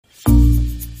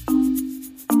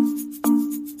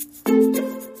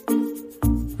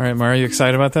All right, Mara, are you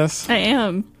excited about this? I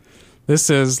am.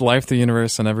 This is Life, the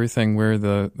Universe, and Everything. We're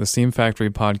the Steam Factory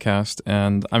podcast,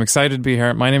 and I'm excited to be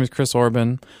here. My name is Chris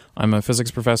Orban. I'm a physics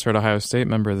professor at Ohio State,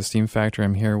 member of the Steam Factory.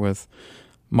 I'm here with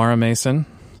Mara Mason,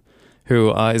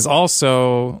 who is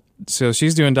also... So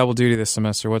she's doing double duty this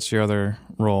semester. What's your other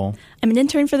role? I'm an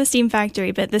intern for the Steam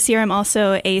Factory, but this year I'm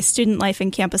also a student life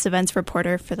and campus events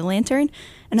reporter for the Lantern,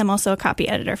 and I'm also a copy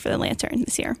editor for the Lantern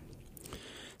this year.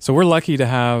 So we're lucky to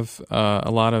have a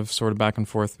lot of sort of back and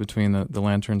forth between the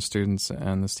Lantern students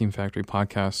and the Steam Factory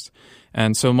podcast.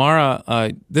 And so,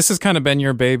 Mara, this has kind of been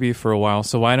your baby for a while,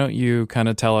 so why don't you kind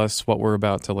of tell us what we're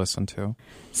about to listen to?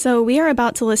 So we are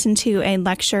about to listen to a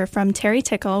lecture from Terry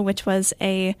Tickle, which was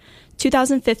a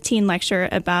 2015 lecture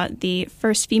about the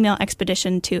first female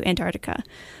expedition to Antarctica,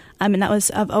 and that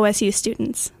was of OSU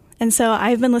students. And so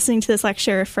I've been listening to this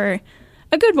lecture for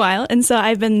a good while, and so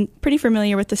I've been pretty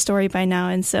familiar with the story by now,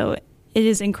 and so it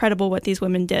is incredible what these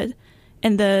women did,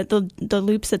 and the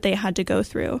loops that they had to go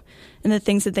through, and the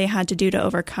things that they had to do to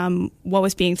overcome what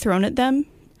was being thrown at them.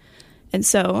 And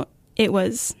so it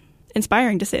was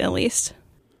inspiring, to say the least.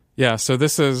 Yeah, so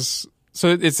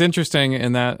it's interesting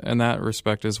in that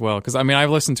respect as well, because I mean I've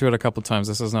listened to it a couple times.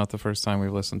 This is not the first time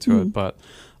we've listened to it, but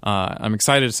I'm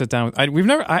excited to sit down. We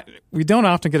don't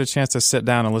often get a chance to sit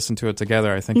down and listen to it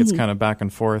together. I think it's kind of back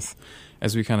and forth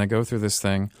as we kind of go through this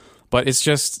thing, but it's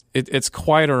just it's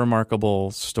quite a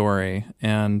remarkable story,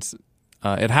 and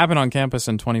it happened on campus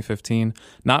in 2015.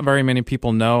 Not very many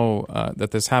people know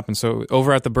that this happened. So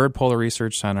over at the Byrd Polar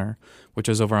Research Center, which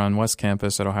is over on West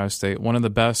Campus at Ohio State, one of the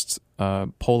best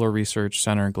polar research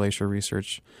center, glacier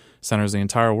research centers in the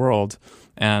entire world.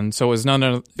 And so it was none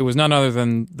other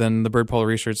than the Byrd Polar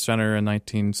Research Center in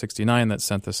 1969 that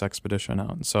sent this expedition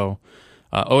out. And so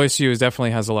OSU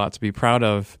definitely has a lot to be proud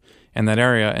of in that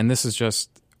area. And this is just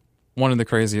one of the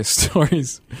craziest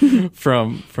stories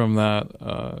from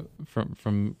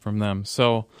them.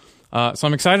 So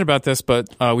I'm excited about this,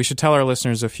 but we should tell our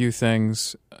listeners a few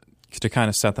things to kind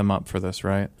of set them up for this,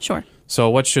 right? Sure. So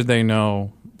what should they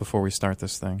know before we start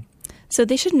this thing? So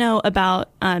they should know about,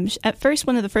 at first,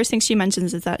 one of the first things she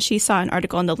mentions is that she saw an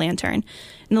article in The Lantern.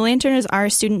 And The Lantern is our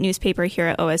student newspaper here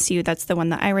at OSU. That's the one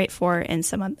that I write for and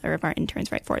some other of our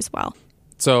interns write for as well.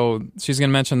 So she's going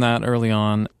to mention that early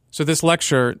on. So this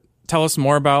lecture, tell us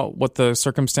more about what the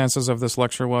circumstances of this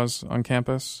lecture was on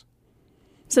campus.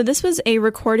 So this was a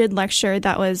recorded lecture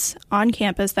that was on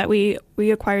campus that we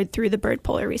acquired through the Byrd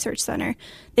Polar Research Center.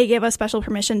 They gave us special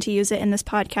permission to use it in this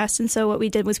podcast, and so what we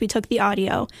did was we took the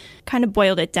audio, kind of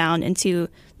boiled it down into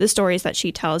the stories that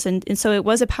she tells, and so it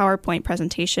was a PowerPoint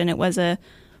presentation. It was a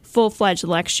full-fledged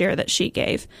lecture that she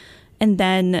gave, and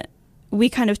then we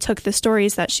kind of took the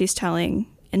stories that she's telling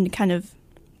and kind of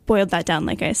boiled that down,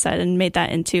 like I said, and made that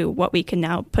into what we can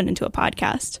now put into a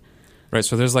podcast. Right,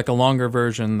 so there's like a longer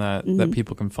version that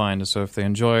people can find. So if they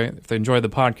enjoy the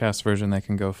podcast version, they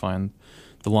can go find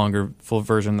the longer full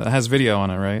version that has video on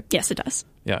it, right? Yes, it does.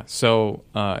 Yeah. So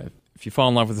if you fall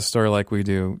in love with the story like we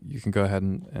do, you can go ahead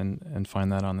and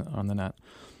find that on the net.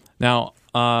 Now,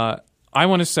 I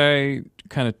want to say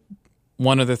kind of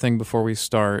one other thing before we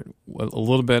start, a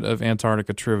little bit of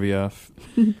Antarctica trivia,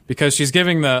 because she's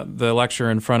giving the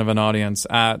lecture in front of an audience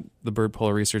at the Byrd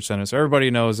Polar Research Center, so everybody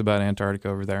knows about Antarctica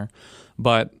over there.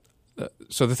 But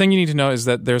so the thing you need to know is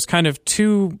that there's kind of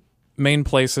two main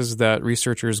places that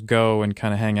researchers go and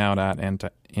kind of hang out at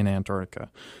in Antarctica.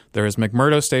 There is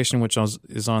McMurdo Station, which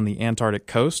is on the Antarctic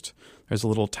coast. There's a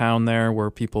little town there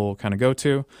where people kind of go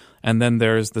to. And then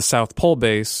there's the South Pole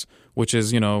Base, which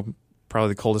is, probably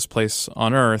the coldest place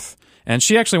on Earth. And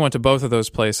she actually went to both of those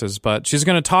places, but she's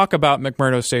going to talk about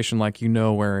McMurdo Station like you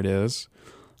know where it is.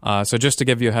 So just to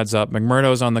give you a heads up,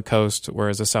 McMurdo's on the coast,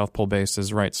 whereas the South Pole Base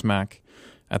is right smack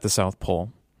at the South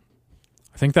Pole.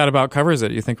 I think that about covers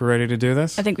it. You think we're ready to do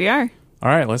this? I think we are. All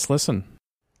right, let's listen.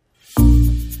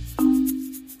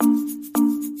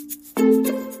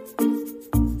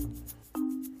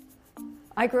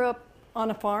 I grew up on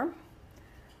a farm.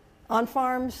 On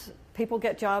farms, people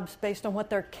get jobs based on what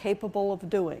they're capable of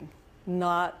doing,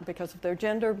 not because of their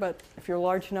gender, but if you're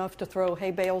large enough to throw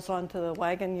hay bales onto the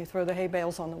wagon, you throw the hay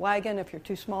bales on the wagon. If you're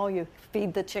too small, you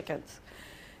feed the chickens.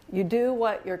 You do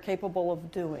what you're capable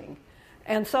of doing.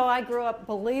 And so I grew up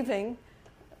believing,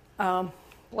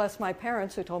 bless my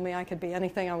parents who told me I could be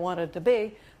anything I wanted to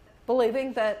be,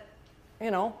 believing that,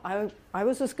 I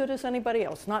was as good as anybody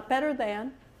else. Not better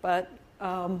than, but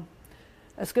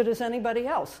as good as anybody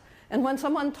else. And when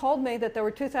someone told me that there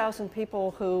were 2,000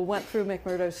 people who went through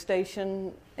McMurdo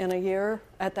Station in a year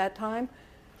at that time,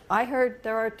 I heard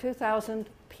there are 2,000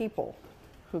 people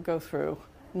who go through.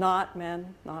 Not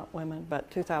men, not women, but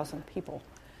 2,000 people.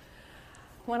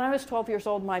 When I was 12 years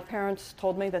old, my parents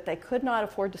told me that they could not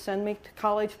afford to send me to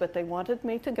college, but they wanted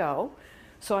me to go.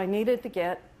 So I needed to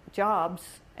get jobs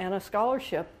and a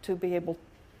scholarship to be able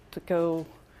to go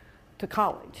to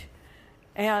college.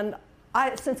 And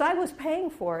since I was paying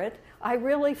for it, I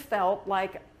really felt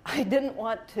like I didn't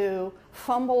want to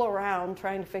fumble around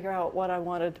trying to figure out what I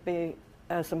wanted to be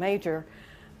as a major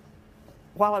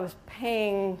while I was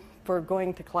paying for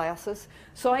going to classes.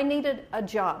 So I needed a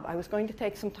job. I was going to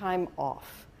take some time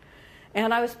off.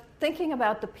 And I was thinking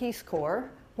about the Peace Corps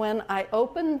when I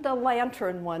opened the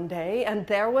Lantern one day, and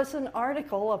there was an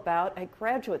article about a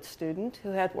graduate student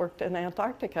who had worked in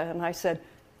Antarctica, and I said,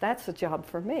 that's a job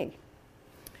for me.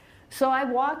 So I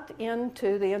walked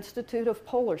into the Institute of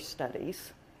Polar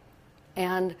Studies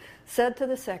and said to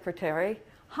the secretary,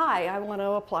 hi, I want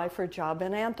to apply for a job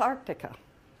in Antarctica.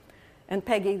 And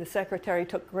Peggy, the secretary,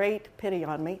 took great pity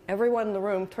on me. Everyone in the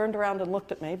room turned around and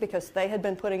looked at me because they had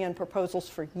been putting in proposals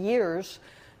for years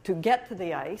to get to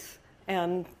the ice,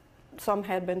 and some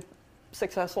had been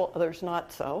successful, others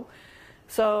not so.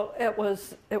 So it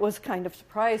was kind of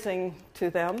surprising to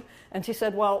them. And she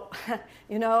said, well,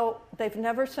 you know, they've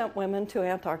never sent women to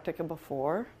Antarctica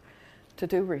before to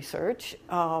do research.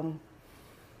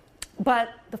 But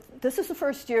this is the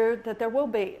first year that there will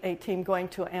be a team going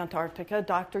to Antarctica.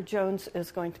 Dr. Jones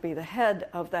is going to be the head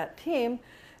of that team.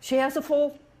 She has a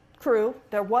full crew.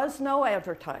 There was no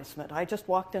advertisement. I just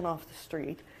walked in off the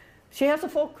street. She has a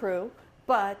full crew,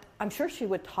 but I'm sure she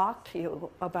would talk to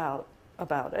you about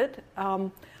it.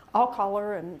 I'll call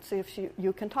her and see if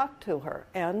you can talk to her.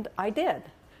 And I did.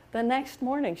 The next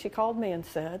morning, she called me and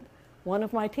said, one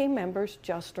of my team members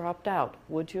just dropped out.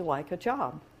 Would you like a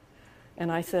job?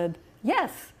 And I said,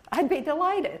 yes, I'd be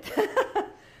delighted.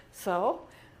 So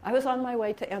I was on my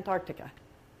way to Antarctica.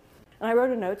 And I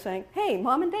wrote a note saying, hey,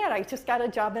 Mom and Dad, I just got a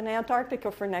job in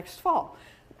Antarctica for next fall.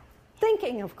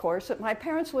 Thinking, of course, that my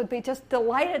parents would be just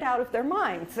delighted out of their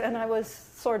minds. And I was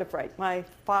sort of right. My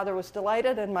father was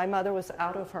delighted and my mother was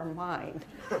out of her mind.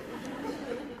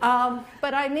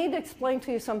 But I need to explain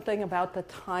to you something about the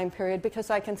time period, because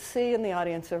I can see in the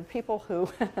audience there are people who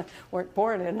weren't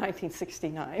born in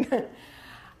 1969.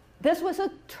 This was a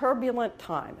turbulent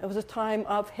time. It was a time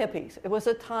of hippies. It was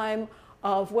a time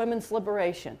of women's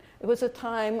liberation. It was a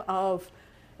time of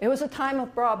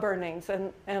bra burnings,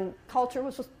 and culture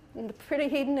was pretty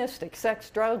hedonistic: sex,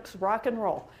 drugs, rock and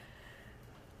roll.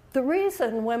 The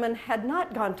reason women had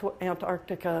not gone to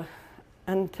Antarctica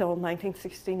until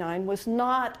 1969 was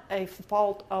not a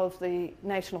fault of the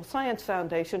National Science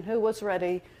Foundation, who was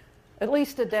ready at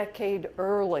least a decade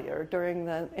earlier during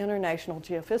the International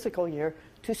Geophysical Year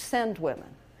to send women.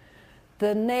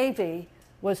 The Navy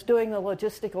was doing the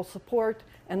logistical support,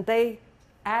 and they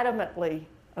adamantly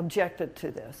objected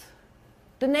to this.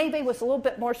 The Navy was a little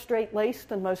bit more straight-laced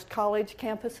than most college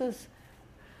campuses.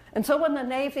 And so when the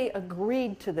Navy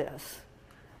agreed to this,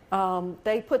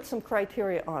 they put some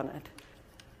criteria on it.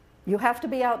 You have to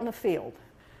be out in the field.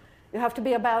 You have to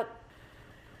be about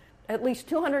at least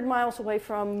 200 miles away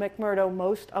from McMurdo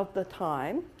most of the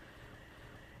time.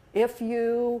 If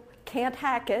you can't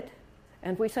hack it,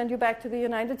 and we send you back to the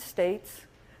United States,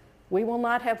 we will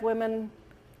not have women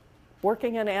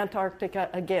working in Antarctica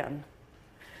again.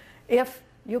 If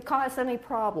you cause any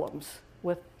problems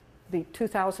with the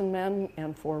 2,000 men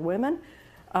and 4 women,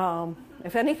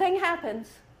 if anything happens,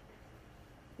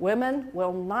 women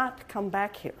will not come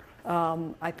back here.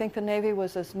 I think the Navy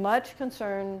was as much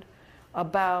concerned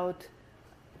about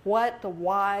what the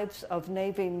wives of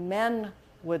Navy men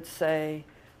would say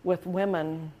with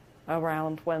women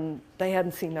around when they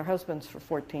hadn't seen their husbands for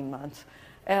 14 months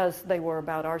as they were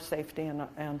about our safety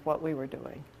and what we were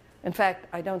doing. In fact,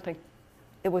 I don't think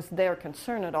it was their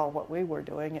concern at all what we were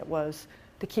doing. It was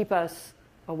to keep us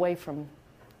away from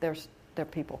their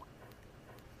people.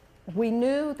 We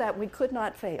knew that we could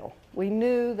not fail. We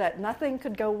knew that nothing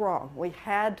could go wrong. We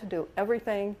had to do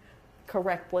everything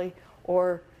correctly,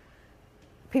 or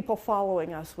people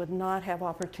following us would not have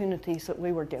opportunities that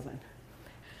we were given.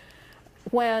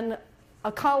 When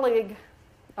a colleague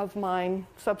of mine,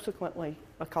 subsequently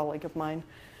a colleague of mine,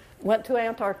 went to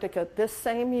Antarctica this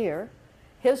same year,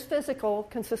 his physical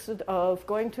consisted of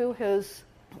going to his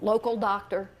local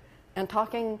doctor and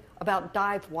talking about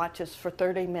dive watches for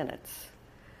 30 minutes.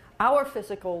 Our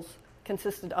physicals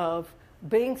consisted of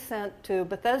being sent to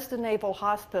Bethesda Naval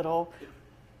Hospital,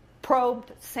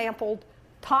 probed, sampled,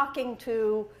 talking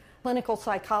to clinical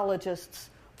psychologists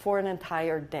for an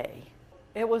entire day.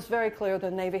 It was very clear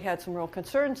the Navy had some real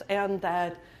concerns, and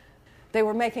that they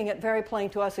were making it very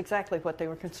plain to us exactly what they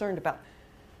were concerned about.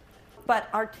 But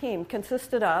our team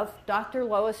consisted of Dr.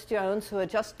 Lois Jones, who had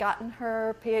just gotten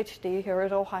her PhD here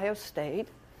at Ohio State,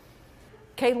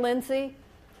 Kay Lindsay.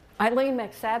 Eileen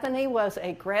McSavany was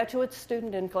a graduate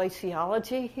student in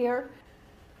glaciology here,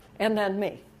 and then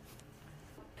me.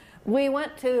 We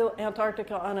went to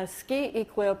Antarctica on a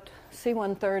ski-equipped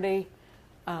C-130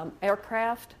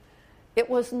 aircraft. It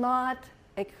was not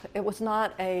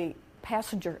a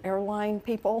passenger airline,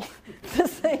 people.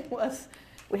 This thing was,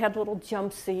 we had little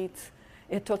jump seats.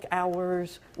 It took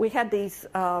hours. We had these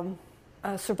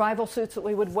survival suits that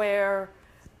we would wear,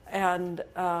 and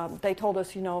they told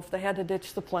us, if they had to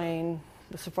ditch the plane,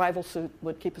 the survival suit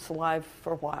would keep us alive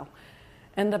for a while.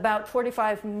 And about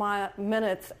 45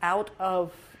 minutes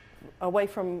away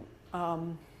from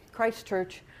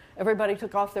Christchurch, everybody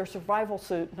took off their survival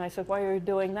suit, and I said, "Why are you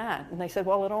doing that?" And they said,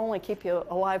 "Well, it'll only keep you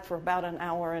alive for about an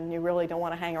hour, and you really don't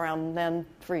want to hang around and then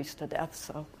freeze to death."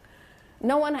 So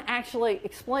no one actually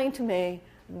explained to me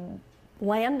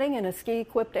landing in a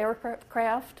ski-equipped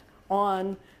aircraft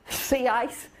on sea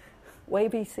ice,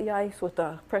 wavy sea ice with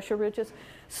the pressure ridges.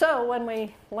 So when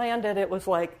we landed, it was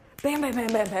like bam, bam, bam,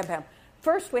 bam, bam, bam.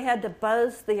 First, we had to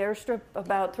buzz the airstrip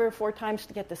about 3 or 4 times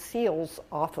to get the seals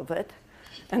off of it.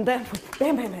 And then,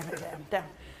 bam, bam, bam, bam, bam, down.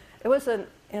 It was an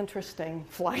interesting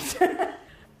flight.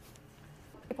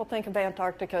 People think of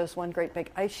Antarctica as one great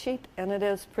big ice sheet, and it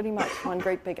is pretty much one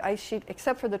great big ice sheet,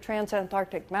 except for the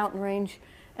Transantarctic Mountain Range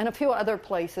and a few other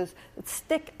places that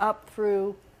stick up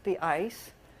through the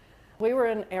ice. We were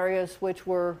in areas which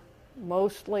were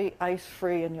mostly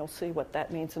ice-free, and you'll see what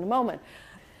that means in a moment.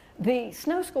 The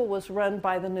snow school was run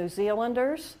by the New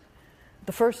Zealanders.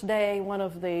 The first day, one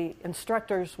of the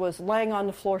instructors was laying on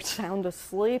the floor sound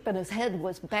asleep, and his head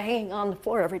was banging on the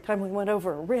floor every time we went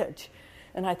over a ridge.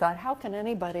 And I thought, how can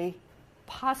anybody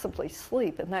possibly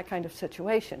sleep in that kind of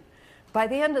situation? By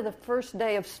the end of the first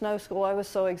day of snow school, I was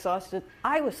so exhausted,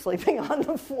 I was sleeping on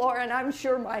the floor, and I'm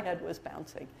sure my head was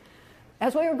bouncing.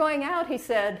 As we were going out, he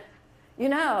said,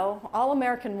 all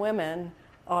American women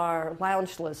are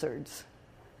lounge lizards.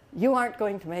 You aren't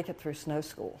going to make it through snow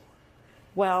school.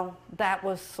 Well, that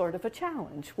was sort of a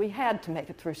challenge. We had to make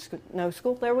it through snow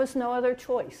school. There was no other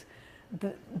choice.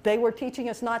 They were teaching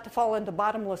us not to fall into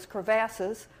bottomless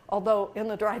crevasses, although in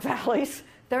the dry valleys,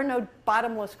 there are no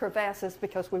bottomless crevasses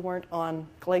because we weren't on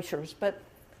glaciers. But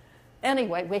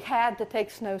anyway, we had to take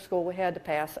snow school. We had to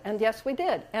pass. And yes, we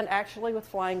did, and actually with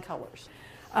flying colors.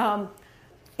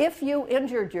 If you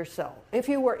injured yourself, if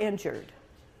you were injured,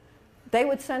 they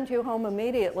would send you home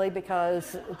immediately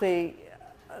because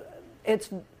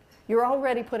you're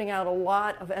already putting out a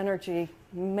lot of energy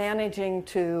managing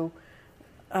to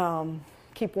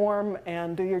keep warm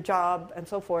and do your job and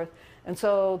so forth. And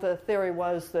so the theory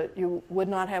was that you would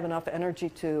not have enough energy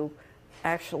to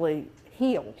actually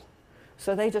heal.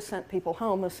 So they just sent people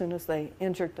home as soon as they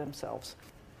injured themselves.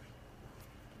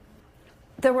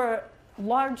 There were a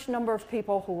large number of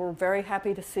people who were very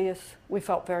happy to see us. We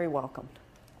felt very welcomed.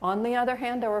 On the other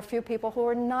hand, there were a few people who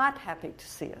were not happy to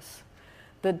see us.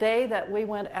 The day that we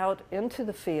went out into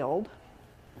the field,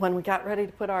 when we got ready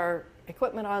to put our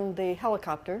equipment on the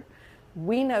helicopter,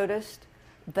 we noticed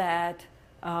that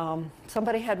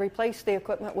somebody had replaced the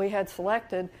equipment we had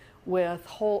selected with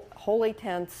holey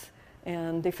tents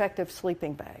and defective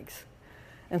sleeping bags.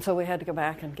 And so we had to go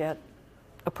back and get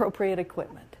appropriate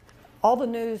equipment. All the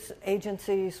news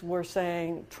agencies were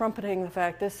trumpeting the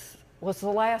fact this was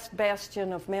the last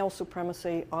bastion of male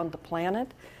supremacy on the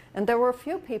planet. And there were a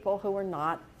few people who were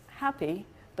not happy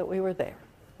that we were there.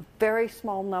 A very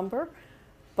small number,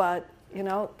 but,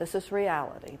 this is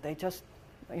reality. They just,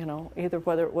 either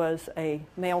whether it was a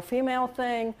male-female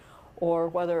thing or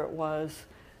whether it was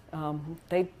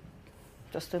they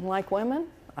just didn't like women,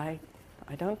 I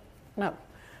don't know.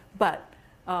 But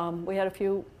we had a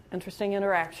few interesting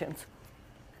interactions.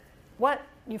 What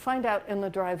you find out in the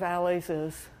dry valleys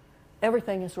is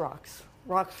everything is rocks.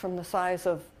 Rocks from the size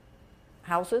of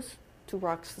houses to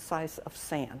rocks the size of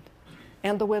sand.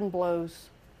 And the wind blows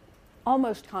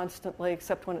almost constantly,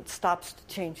 except when it stops to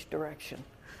change direction.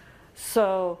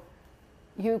 So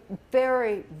you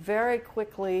very, very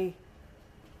quickly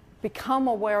become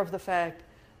aware of the fact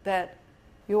that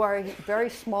you are a very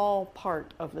small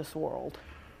part of this world.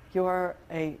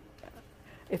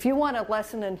 If you want a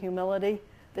lesson in humility,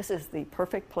 this is the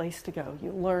perfect place to go.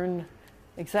 You learn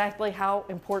exactly how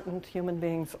important human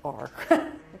beings are.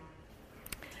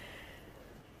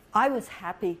 I was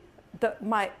happy.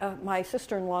 My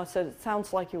sister-in-law said, "It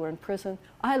sounds like you were in prison."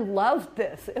 I loved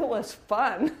this. It was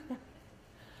fun.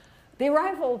 The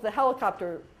arrival of the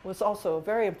helicopter was also a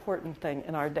very important thing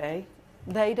in our day.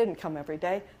 They didn't come every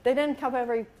day. They didn't come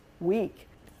every week.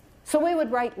 So we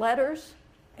would write letters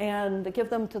and give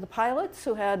them to the pilots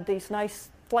who had these nice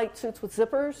flight suits with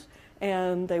zippers,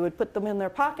 and they would put them in their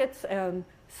pockets, and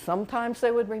sometimes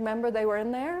they would remember they were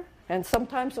in there, and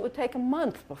sometimes it would take a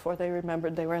month before they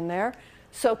remembered they were in there.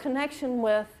 So connection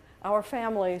with our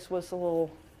families was a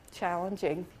little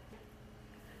challenging.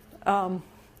 One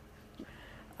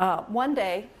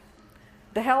day,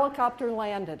 the helicopter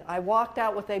landed. I walked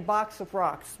out with a box of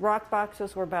rocks. Rock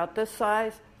boxes were about this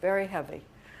size, very heavy.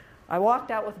 I walked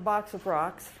out with a box of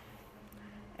rocks,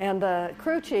 and the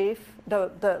crew chief,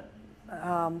 the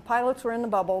pilots were in the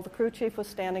bubble, the crew chief was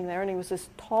standing there, and he was this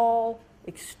tall,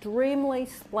 extremely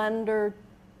slender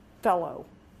fellow,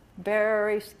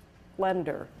 very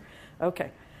slender.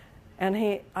 Okay.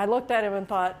 And I looked at him and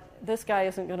thought, this guy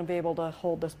isn't going to be able to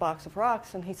hold this box of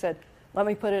rocks. And he said, let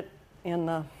me put it in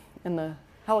the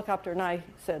helicopter. And I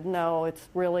said, no, it's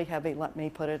really heavy. Let me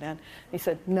put it in. He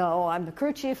said, no, I'm the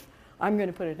crew chief. I'm going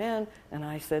to put it in. And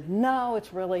I said, no,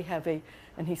 it's really heavy.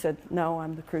 And he said, no,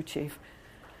 I'm the crew chief.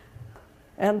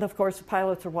 And, of course, the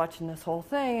pilots are watching this whole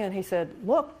thing. And he said,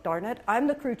 look, darn it, I'm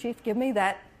the crew chief. Give me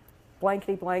that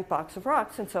blankety-blank box of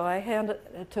rocks. And so I handed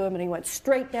it to him, and he went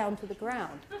straight down to the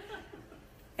ground.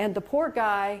 And the poor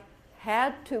guy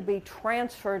had to be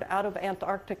transferred out of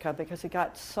Antarctica because he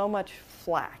got so much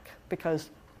flack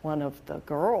because one of the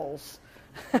girls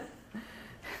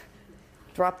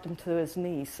dropped him to his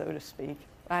knees, so to speak.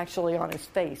 Actually on his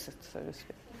face, so to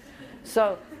speak.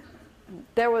 So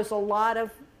there was a lot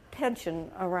of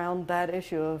tension around that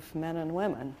issue of men and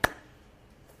women.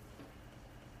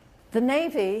 The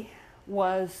Navy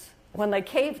was, when they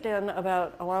caved in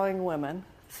about allowing women,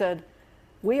 said,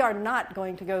 we are not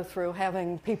going to go through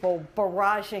having people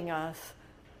barraging us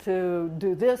to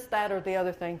do this, that, or the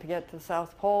other thing to get to the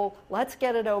South Pole. Let's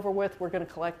get it over with. We're going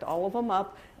to collect all of them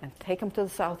up and take them to the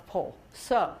South Pole.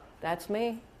 So that's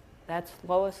me. That's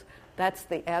Lois. That's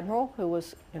the admiral who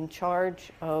was in charge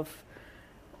of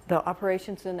the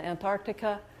operations in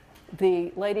Antarctica.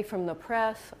 The lady from the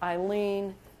press,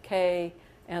 Eileen, Kay,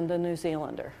 and the New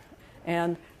Zealander.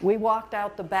 And we walked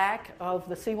out the back of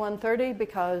the C-130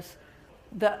 because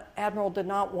the admiral did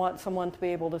not want someone to be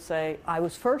able to say, I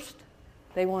was first.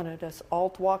 They wanted us all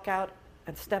to walk out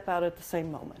and step out at the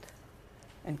same moment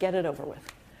and get it over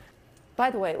with. By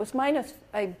the way, it was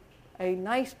a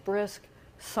nice, brisk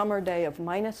summer day of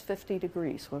minus 50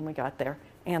 degrees when we got there.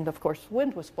 And, of course, the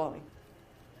wind was blowing.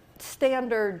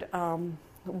 Standard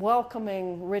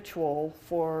welcoming ritual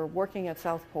for working at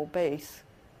South Pole Base.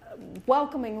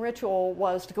 Welcoming ritual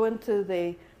was to go into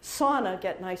the sauna,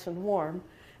 get nice and warm,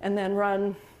 and then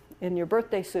run in your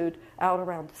birthday suit out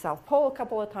around the South Pole a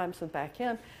couple of times and back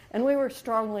in. And we were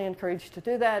strongly encouraged to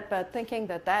do that, but thinking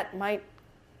that that might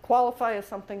qualify as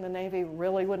something the Navy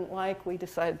really wouldn't like, we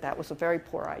decided that was a very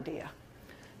poor idea.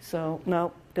 So,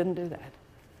 no, didn't do that.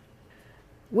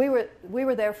 We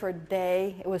were there for a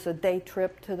day. It was a day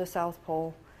trip to the South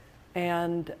Pole,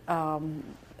 and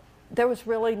there was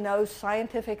really no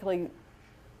scientifically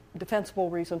defensible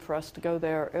reason for us to go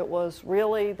there. It was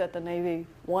really that the Navy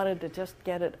wanted to just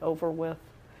get it over with,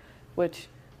 which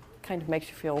kind of makes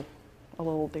you feel a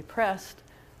little depressed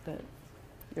that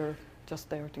you're just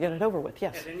there to get it over with.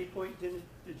 Yes? At any point, did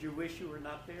you wish you were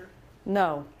not there?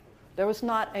 No. There was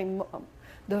not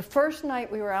the first night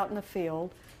we were out in the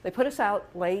field, they put us out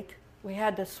late. We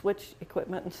had to switch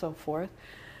equipment and so forth.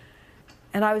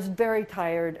 And I was very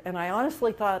tired, and I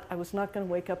honestly thought I was not going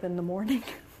to wake up in the morning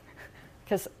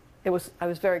because I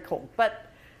was very cold.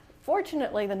 But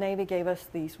fortunately, the Navy gave us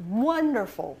these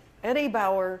wonderful Eddie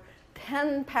Bauer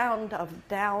 10-pound of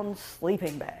down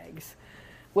sleeping bags,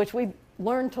 which we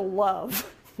learned to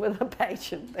love with a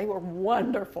passion. They were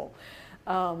wonderful.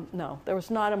 No, there was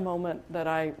not a moment that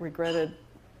I regretted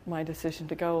my decision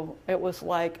to go. It was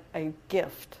like a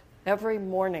gift. Every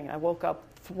morning I woke up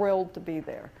thrilled to be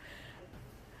there.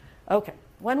 Okay,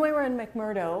 when we were in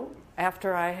McMurdo,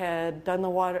 after I had done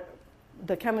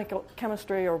the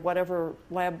chemistry or whatever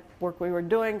lab work we were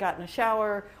doing, got in a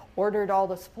shower, ordered all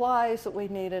the supplies that we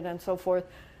needed and so forth,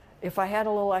 if I had a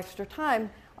little extra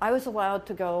time, I was allowed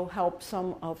to go help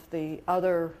some of the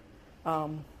other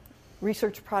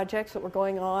research projects that were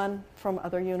going on from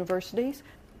other universities.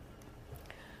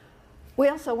 We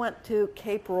also went to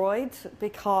Cape Royds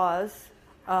because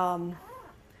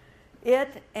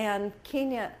it and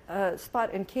Kenya,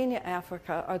 spot in Kenya,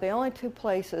 Africa, are the only two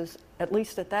places, at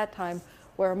least at that time,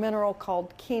 where a mineral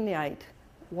called kenyite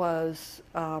was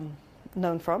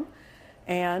known from.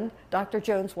 And Dr.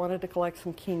 Jones wanted to collect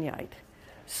some kenyite.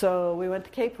 So we went to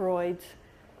Cape Royds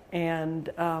and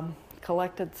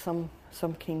collected some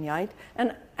kenyite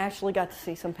and actually got to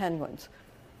see some penguins.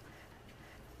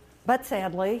 But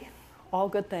sadly, all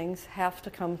good things have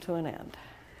to come to an end.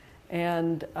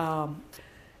 And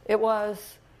it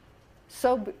was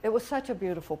it was such a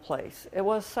beautiful place. It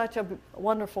was such a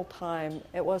wonderful time.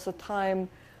 It was a time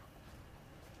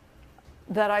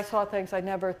that I saw things I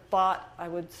never thought I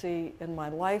would see in my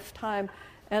lifetime.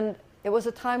 And it was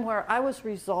a time where I was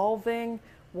resolving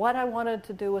what I wanted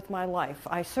to do with my life.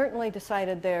 I certainly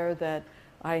decided there that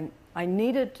I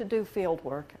needed to do field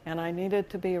work and I needed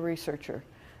to be a researcher.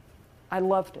 I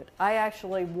loved it. I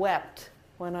actually wept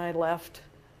when I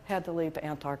had to leave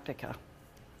Antarctica.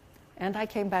 And I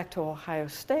came back to Ohio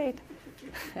State,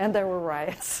 and there were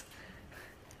riots.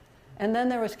 And then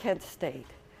there was Kent State.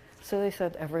 So they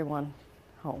said, everyone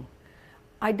home.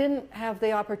 I didn't have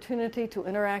the opportunity to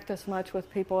interact as much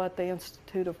with people at the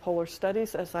Institute of Polar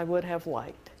Studies as I would have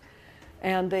liked.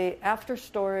 And the after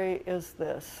story is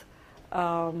this.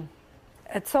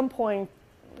 At some point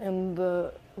in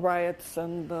the riots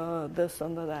and the this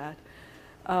and the that,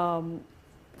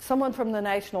 someone from the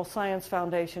National Science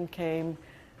Foundation came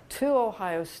to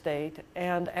Ohio State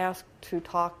and asked to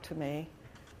talk to me.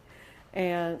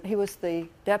 And he was the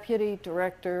deputy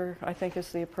director, I think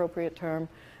is the appropriate term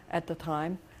at the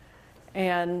time.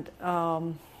 And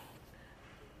the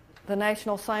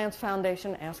National Science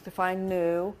Foundation asked if I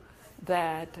knew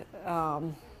that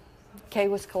Kay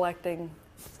was collecting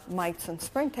mites and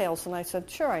springtails. And I said,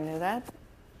 sure, I knew that.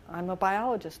 I'm a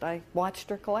biologist. I watched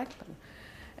her collect them.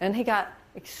 And he got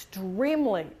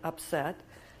extremely upset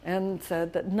and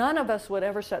said that none of us would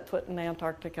ever set foot in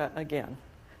Antarctica again,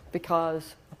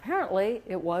 because apparently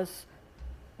it was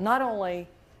not only,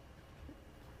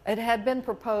 it had been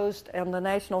proposed and the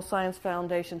National Science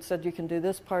Foundation said you can do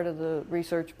this part of the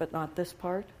research but not this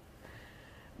part,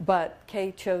 but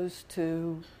Kay chose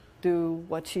to do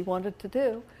what she wanted to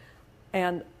do.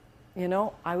 And you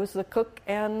know, I was the cook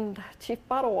and chief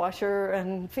bottle washer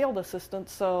and field assistant,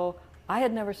 so I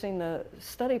had never seen the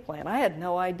study plan. I had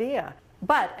no idea.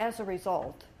 But as a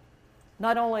result,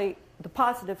 not only the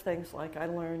positive things like I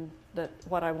learned that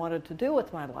what I wanted to do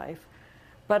with my life,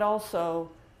 but also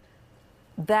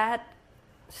that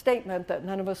statement that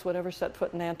none of us would ever set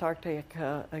foot in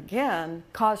Antarctica again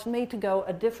caused me to go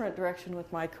a different direction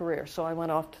with my career. So I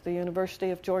went off to the University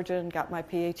of Georgia and got my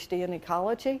PhD in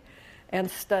ecology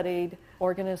and studied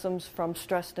organisms from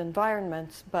stressed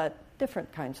environments, but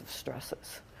different kinds of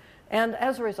stresses. And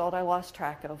as a result, I lost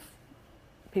track of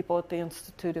people at the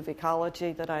Institute of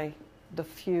Ecology the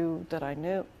few that I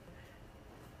knew,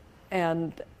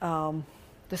 and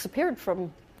disappeared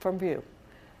from view.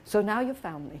 So now you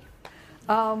found me.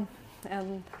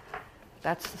 And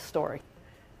that's the story.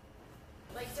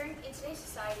 Like in today's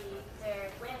society,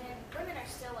 women are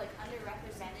still like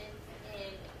underrepresented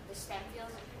in the STEM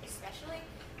fields, especially.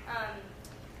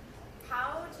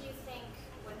 How do you think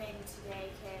women today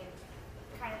can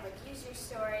kind of like use your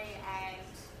story and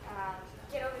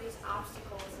get over these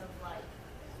obstacles of like,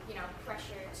 you know,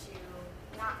 pressure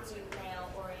to not do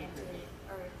male-oriented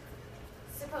or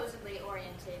supposedly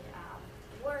oriented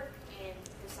work in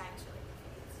the science-related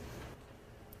fields?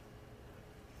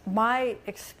 My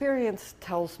experience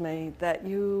tells me that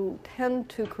you tend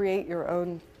to create your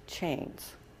own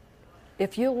chains.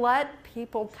 If you let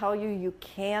people tell you you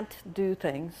can't do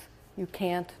things, you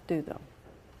can't do them.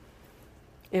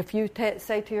 If you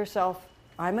say to yourself,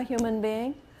 I'm a human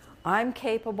being, I'm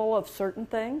capable of certain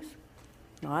things,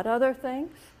 not other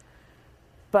things,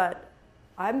 but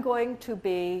I'm going to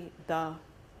be the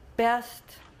best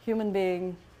human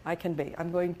being I can be.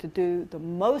 I'm going to do the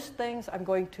most things. I'm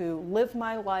going to live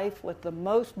my life with the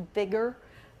most vigor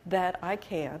that I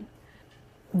can.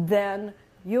 Then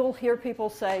you'll hear people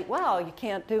say, well, you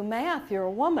can't do math, you're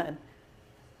a woman.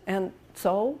 And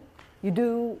so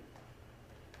you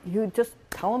just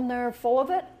tell them they're full of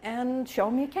it and show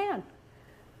them you can.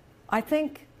 I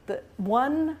think that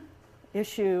one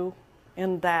issue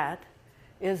in that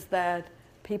is that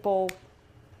people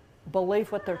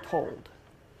believe what they're told.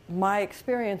 My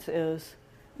experience is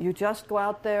you just go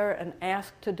out there and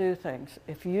ask to do things.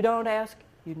 If you don't ask,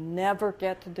 you never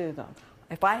get to do them.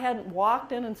 If I hadn't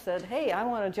walked in and said, hey, I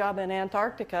want a job in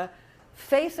Antarctica,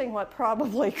 facing what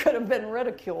probably could have been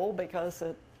ridicule because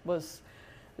it was,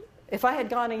 if I had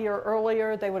gone a year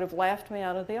earlier, they would have laughed me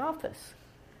out of the office.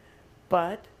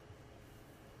 But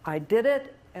I did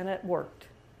it and it worked.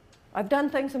 I've done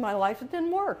things in my life that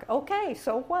didn't work. Okay,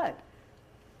 so what?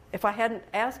 If I hadn't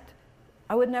asked,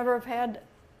 I would never have had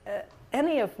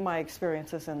any of my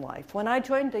experiences in life. When I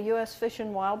joined the U.S. Fish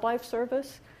and Wildlife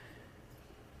Service,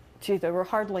 there were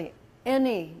hardly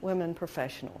any women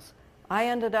professionals. I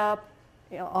ended up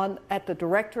at the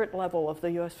directorate level of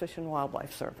the U.S. Fish and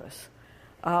Wildlife Service.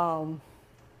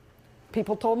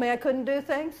 People told me I couldn't do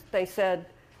things. They said,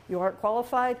 you aren't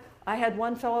qualified. I had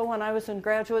one fellow when I was in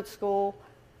graduate school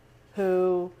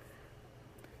who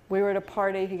We were at a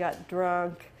party. He got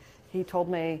drunk. He told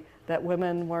me that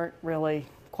women weren't really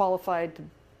qualified to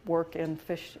work in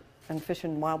Fish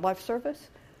and Wildlife Service.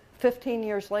 15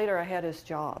 years later, I had his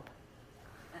job.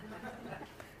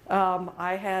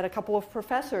 I had a couple of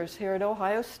professors here at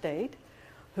Ohio State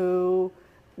who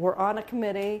were on a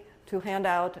committee to hand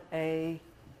out a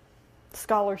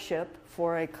scholarship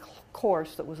for a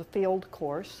course that was a field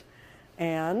course,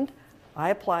 and I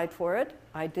applied for it.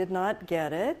 I did not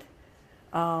get it.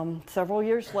 Several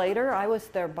years later, I was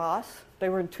their boss. They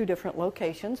were in 2 different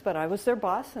locations, but I was their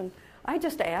boss, and I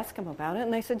just asked them about it,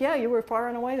 and they said, yeah, you were far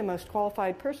and away the most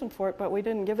qualified person for it, but we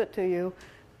didn't give it to you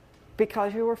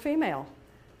because you were female.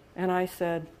 And I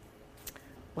said,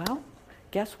 well,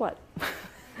 guess what?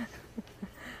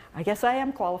 I guess I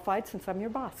am qualified since I'm your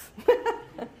boss.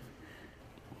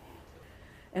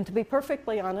 And to be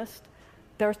perfectly honest,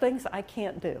 there are things I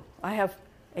can't do. I have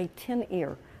a tin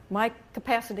ear. My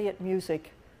capacity at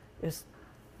music is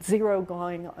 0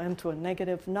 going into a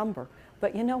negative number.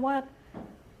 But you know what?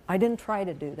 I didn't try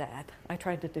to do that. I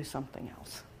tried to do something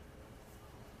else.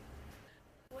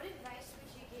 What advice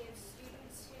would you give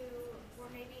students who were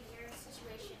maybe in your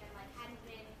situation and hadn't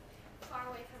been far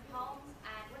away from home?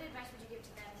 And what advice would you give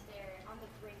to them if they're on the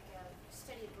brink of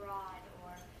study abroad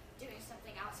or doing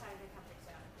something outside of their comfort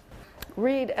zone?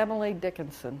 Read Emily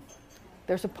Dickinson.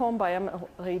 There's a poem by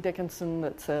Emily Dickinson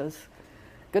that says,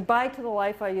 "Goodbye to the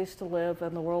life I used to live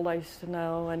and the world I used to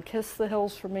know, and kiss the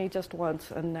hills for me just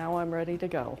once, and now I'm ready to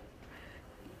go."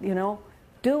 You know,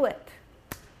 do it.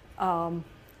 I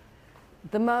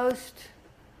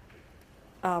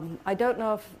don't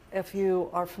know if you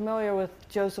are familiar with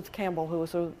Joseph Campbell, who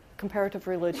was a comparative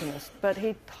religionist, but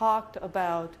he talked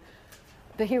about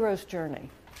the hero's journey.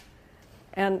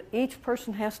 And each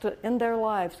person has to, in their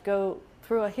lives, go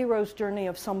through a hero's journey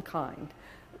of some kind,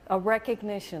 a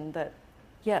recognition that,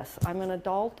 yes, I'm an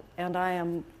adult and I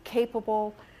am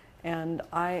capable and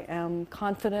I am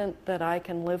confident that I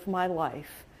can live my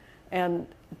life. And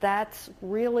that's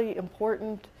really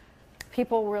important.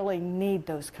 People really need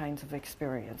those kinds of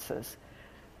experiences.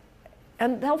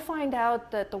 And they'll find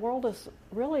out that the world is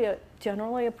really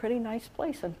generally a pretty nice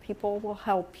place and people will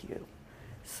help you.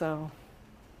 So,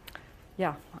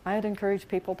 yeah, I'd encourage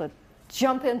people to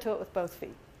jump into it with both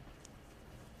feet.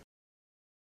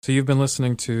 So you've been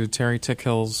listening to Terry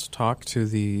Tickhill's talk to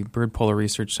the Bird Polar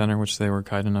Research Center, which they were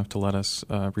kind enough to let us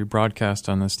rebroadcast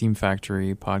on the Steam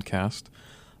Factory podcast.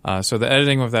 So the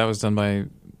editing of that was done by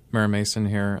Mara Mason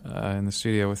here in the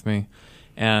studio with me.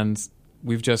 And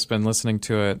we've just been listening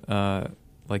to it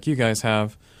like you guys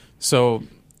have. So,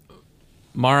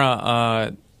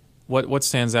 Mara, what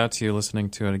stands out to you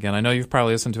listening to it again? I know you've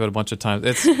probably listened to it a bunch of times.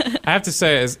 It's I have to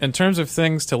say, in terms of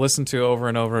things to listen to over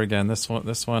and over again, this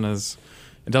one is,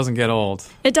 it doesn't get old.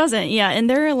 It doesn't, yeah. And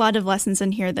there are a lot of lessons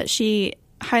in here that she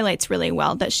highlights really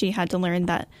well, that she had to learn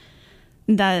that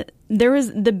there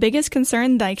was the biggest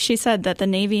concern, like she said, that the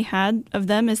Navy had of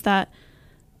them is that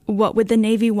what would the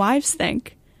Navy wives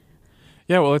think?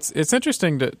 Yeah, well, it's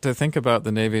interesting to think about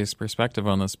the Navy's perspective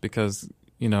on this because,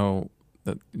 you know,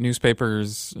 the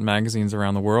newspapers and magazines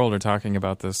around the world are talking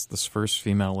about this first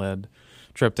female-led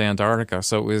trip to Antarctica.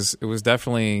 So it was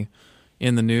definitely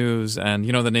in the news, and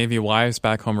you know, the Navy wives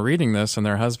back home are reading this, and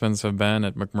their husbands have been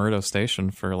at McMurdo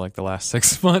Station for like the last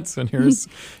 6 months, and here's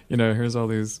all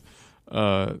these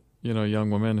young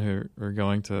women who are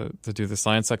going to do the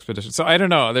science expedition. So I don't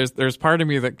know. There's part of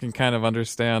me that can kind of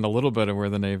understand a little bit of where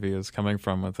the Navy is coming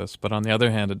from with this, but on the other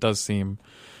hand, it does seem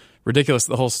ridiculous,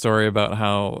 the whole story about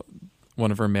how one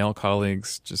of her male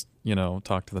colleagues just,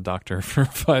 talked to the doctor for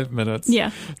 5 minutes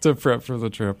to prep for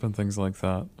the trip and things like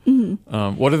that.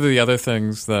 Mm-hmm. What are the other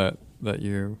things that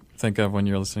you think of when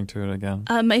you're listening to it again?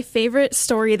 My favorite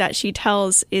story that she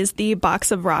tells is the Box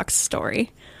of Rocks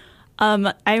story.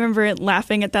 I remember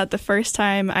laughing at that the first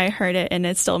time I heard it, and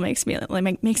it still makes me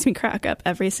crack up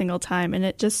every single time. And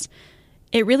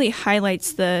it really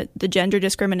highlights the gender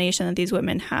discrimination that these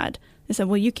women had. They said,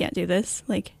 "Well, you can't do this.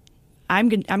 Like, I'm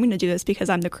going to do this because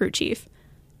I'm the crew chief,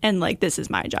 and like this is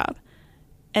my job."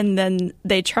 And then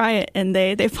they try it, and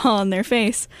they fall on their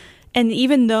face. And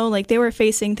even though like they were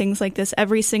facing things like this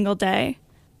every single day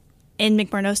in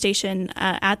McMurdo Station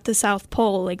at the South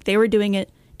Pole, like they were doing it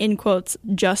in quotes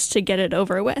just to get it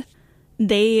over with.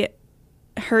 They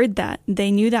heard that,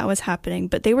 they knew that was happening,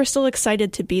 but they were still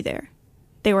excited to be there.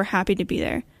 They were happy to be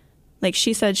there. Like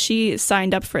she said, she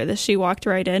signed up for this. She walked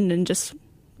right in and just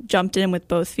jumped in with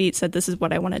both feet, said, "This is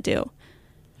what I want to do."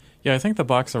 Yeah, I think the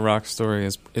Box of Rocks story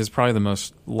is probably the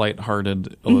most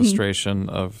lighthearted illustration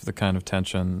of the kind of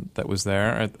tension that was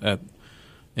there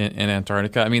in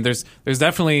Antarctica. I mean, there's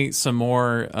definitely some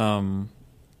more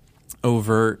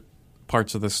overt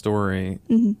parts of the story.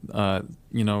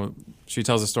 She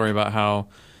tells a story about how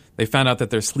they found out that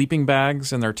their sleeping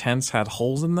bags and their tents had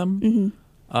holes in them,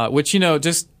 which,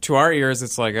 just to our ears,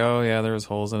 it's like, oh yeah, there was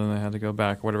holes in them, they had to go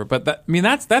back or whatever. But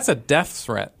that's a death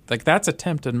threat. Like, that's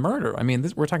attempted murder. I mean,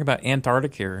 we're talking about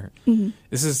Antarctica here.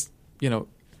 This is,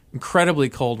 incredibly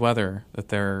cold weather that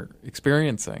they're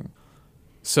experiencing.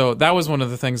 So that was one of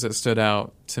the things that stood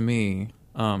out to me.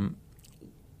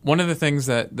 One of the things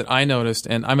that I noticed,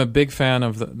 and I'm a big fan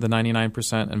of the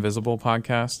 99% Invisible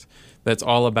podcast that's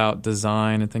all about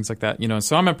design and things like that.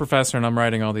 So I'm a professor and I'm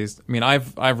writing all these. I mean,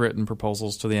 I've written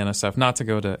proposals to the NSF, not to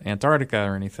go to Antarctica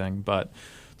or anything, but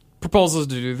proposals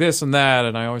to do this and that,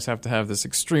 and I always have to have this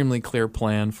extremely clear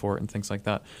plan for it and things like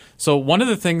that. So one of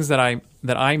the things that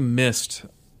I missed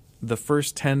the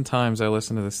first 10 times I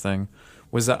listened to this thing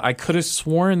was that I could have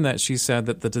sworn that she said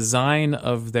that the design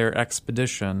of their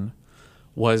expedition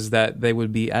was that they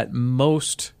would be at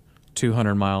most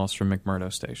 200 miles from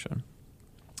McMurdo Station.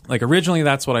 Like, originally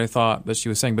that's what I thought that she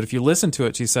was saying, but if you listen to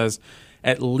it, she says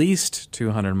at least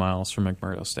 200 miles from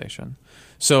McMurdo Station.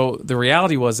 So the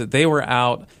reality was that they were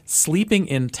out sleeping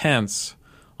in tents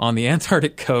on the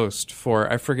Antarctic coast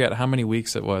for, I forget how many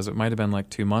weeks it was. It might have been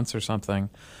like 2 months or something.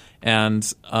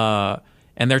 And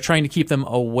they're trying to keep them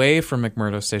away from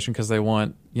McMurdo Station because they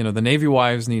want, the Navy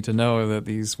wives need to know that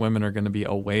these women are going to be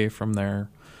away from their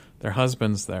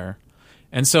husbands there.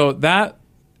 And so that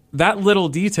little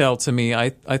detail to me,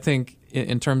 I think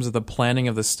in terms of the planning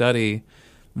of the study,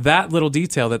 that little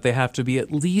detail that they have to be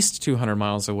at least 200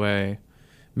 miles away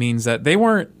means that they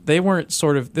weren't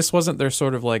sort of, this wasn't their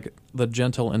sort of like the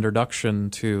gentle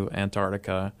introduction to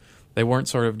Antarctica. They weren't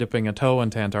sort of dipping a toe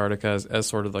into Antarctica as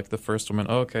sort of like the first woman,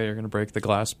 oh, okay, you're going to break the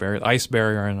glass barrier, the ice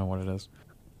barrier, I don't know what it is.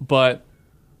 But,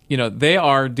 they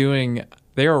are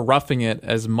roughing it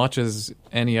as much as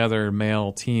any other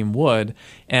male team would.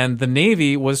 And the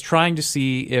Navy was trying to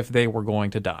see if they were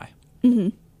going to die.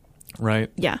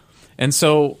 Right? Yeah. And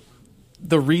so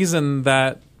the reason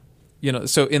that,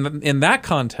 so in that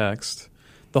context,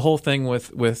 the whole thing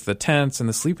with the tents and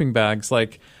the sleeping bags,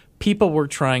 like, people were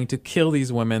trying to kill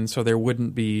these women so there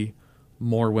wouldn't be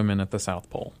more women at the South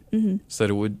Pole.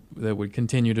 So that would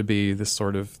continue to be this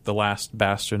sort of the last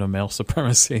bastion of male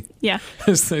supremacy. Yeah.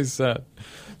 As they said.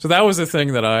 So that was the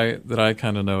thing that I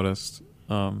kind of noticed.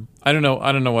 I don't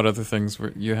know what other things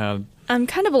you had.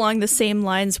 Kind of along the same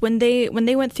lines. When they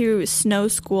went through snow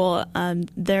school,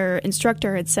 their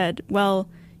instructor had said, well,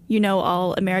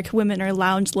 all American women are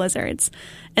lounge lizards.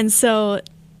 And so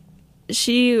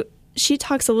she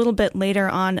talks a little bit later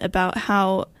on about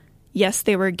how, yes,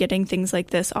 they were getting things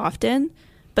like this often,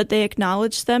 but they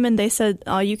acknowledged them and they said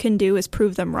all you can do is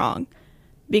prove them wrong,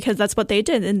 because that's what they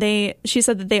did. And she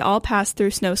said that they all passed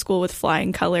through snow school with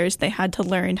flying colors. They had to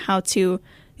learn how to,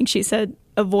 I think she said,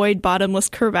 avoid bottomless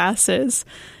crevasses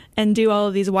and do all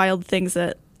of these wild things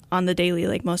that on the daily,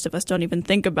 like, most of us don't even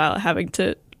think about having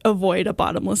to avoid a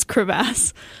bottomless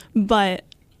crevasse. But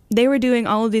they were doing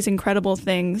all of these incredible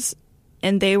things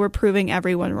and they were proving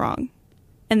everyone wrong.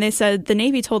 And they said the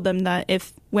Navy told them that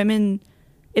if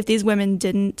these women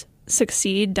didn't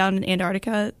succeed down in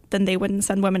Antarctica, then they wouldn't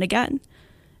send women again.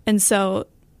 And so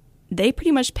they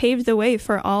pretty much paved the way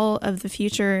for all of the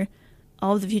future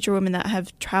women that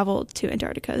have traveled to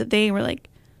Antarctica. They were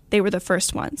the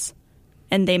first ones,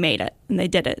 and they made it, and they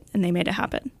did it, and they made it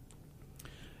happen.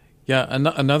 Yeah,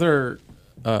 another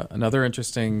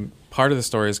interesting part of the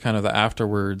story is kind of the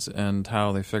afterwards and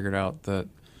how they figured out that,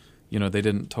 they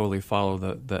didn't totally follow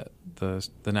the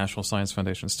National Science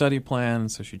Foundation study plan,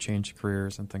 so she changed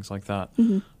careers and things like that.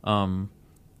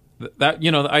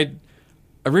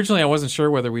 Originally I wasn't sure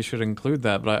whether we should include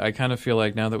that, but I kind of feel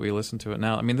like now that we listen to it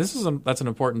now, I mean, that's an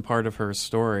important part of her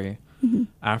story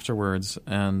afterwards,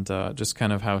 and just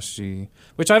kind of how she,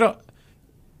 which is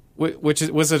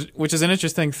an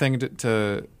interesting thing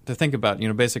to think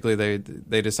about. Basically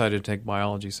they decided to take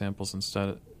biology samples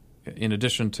instead, in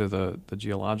addition to the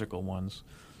geological ones,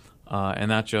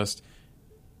 and that just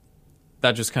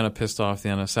kind of pissed off the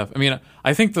NSF. I mean,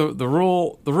 I think the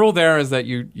rule there is that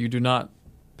you do not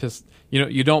piss.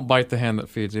 You don't bite the hand that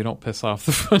feeds. You don't piss off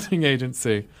the funding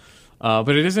agency.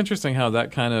 But it is interesting how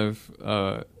that kind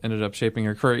of ended up shaping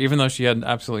her career, even though she had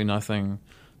absolutely nothing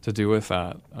to do with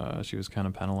that. She was kind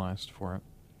of penalized for it.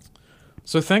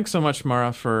 So thanks so much,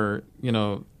 Mara, for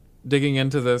digging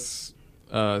into this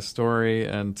story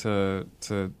and to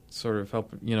sort of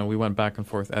help. We went back and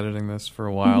forth editing this for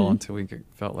a while until we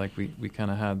felt like we kind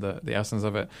of had the essence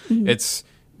of it. It's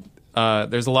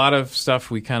there's a lot of stuff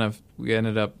we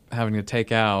ended up having to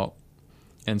take out,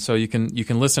 and so you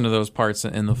can listen to those parts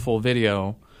in the full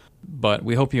video. But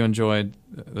we hope you enjoyed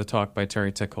the talk by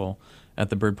Terry Tickle at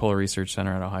the Bird Polar Research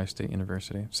Center at Ohio State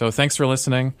University. So thanks for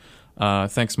listening.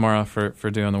 Thanks, Mara,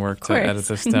 for doing the work to edit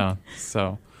this down.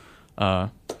 So,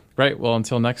 right. Well,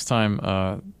 until next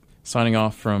time, signing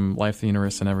off from Life, the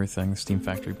Universe, and Everything, the Steam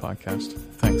Factory podcast.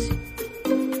 Thanks.